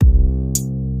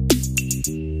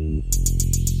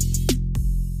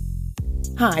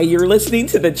Hi, you're listening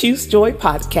to the Choose Joy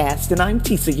podcast, and I'm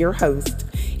Tisa, your host.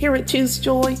 Here at Choose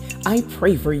Joy, I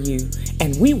pray for you,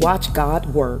 and we watch God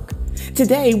work.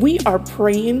 Today, we are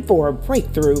praying for a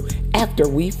breakthrough after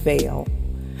we fail.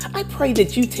 I pray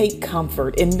that you take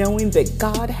comfort in knowing that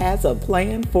God has a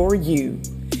plan for you.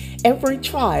 Every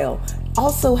trial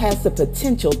also has the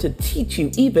potential to teach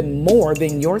you even more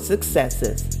than your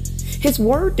successes. His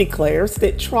word declares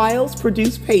that trials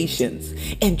produce patience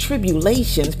and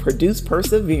tribulations produce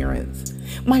perseverance.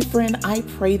 My friend, I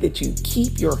pray that you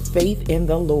keep your faith in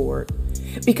the Lord,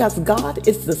 because God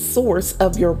is the source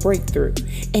of your breakthrough,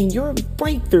 and your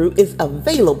breakthrough is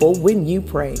available when you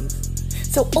praise.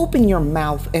 So open your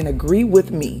mouth and agree with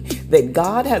me that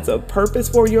God has a purpose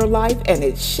for your life and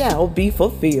it shall be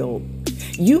fulfilled.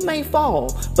 You may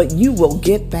fall, but you will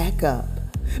get back up,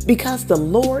 because the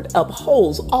Lord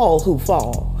upholds all who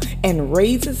fall and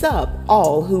raises up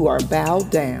all who are bowed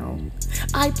down.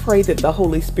 I pray that the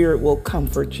Holy Spirit will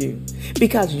comfort you,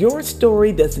 because your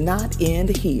story does not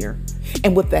end here.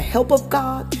 And with the help of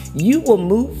God, you will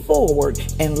move forward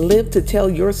and live to tell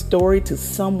your story to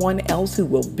someone else who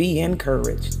will be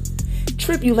encouraged.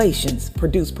 Tribulations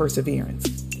produce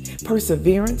perseverance.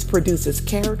 Perseverance produces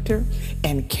character,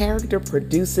 and character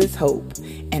produces hope,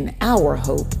 and our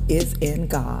hope is in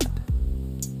God.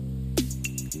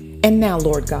 And now,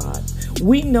 Lord God,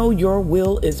 we know your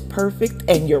will is perfect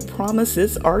and your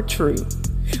promises are true.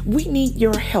 We need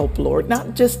your help, Lord,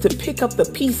 not just to pick up the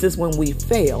pieces when we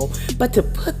fail, but to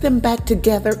put them back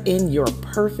together in your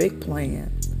perfect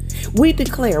plan. We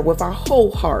declare with our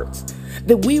whole hearts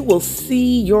that we will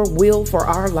see your will for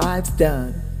our lives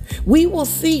done. We will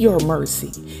see your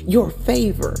mercy, your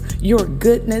favor, your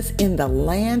goodness in the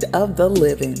land of the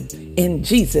living. In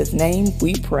Jesus' name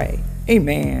we pray.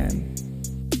 Amen.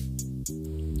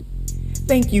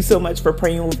 Thank you so much for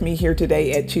praying with me here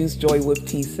today at Choose Joy with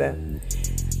Tisa.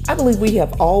 I believe we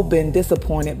have all been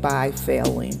disappointed by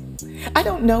failing. I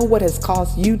don't know what has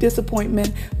caused you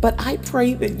disappointment, but I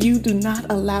pray that you do not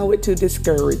allow it to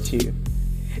discourage you.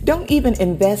 Don't even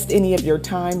invest any of your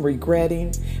time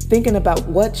regretting, thinking about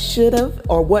what should have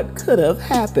or what could have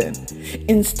happened.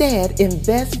 Instead,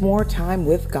 invest more time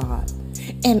with God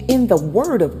and in the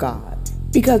Word of God,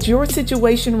 because your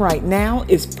situation right now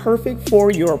is perfect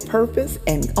for your purpose,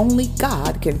 and only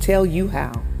God can tell you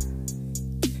how.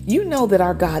 You know that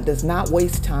our God does not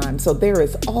waste time, so there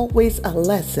is always a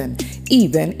lesson,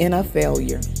 even in a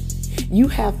failure. You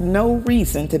have no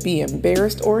reason to be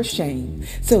embarrassed or ashamed,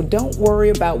 so don't worry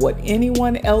about what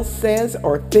anyone else says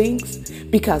or thinks,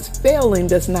 because failing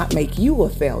does not make you a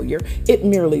failure. It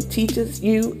merely teaches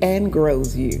you and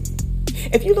grows you.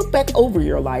 If you look back over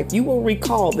your life, you will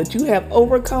recall that you have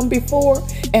overcome before,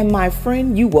 and my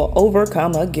friend, you will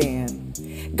overcome again.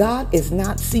 God is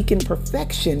not seeking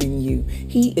perfection in you.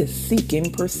 He is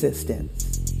seeking persistence.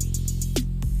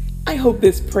 I hope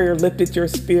this prayer lifted your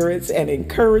spirits and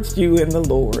encouraged you in the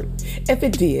Lord. If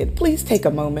it did, please take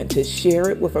a moment to share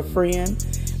it with a friend,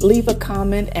 leave a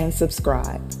comment, and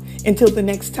subscribe. Until the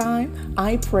next time,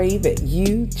 I pray that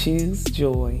you choose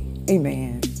joy.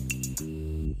 Amen.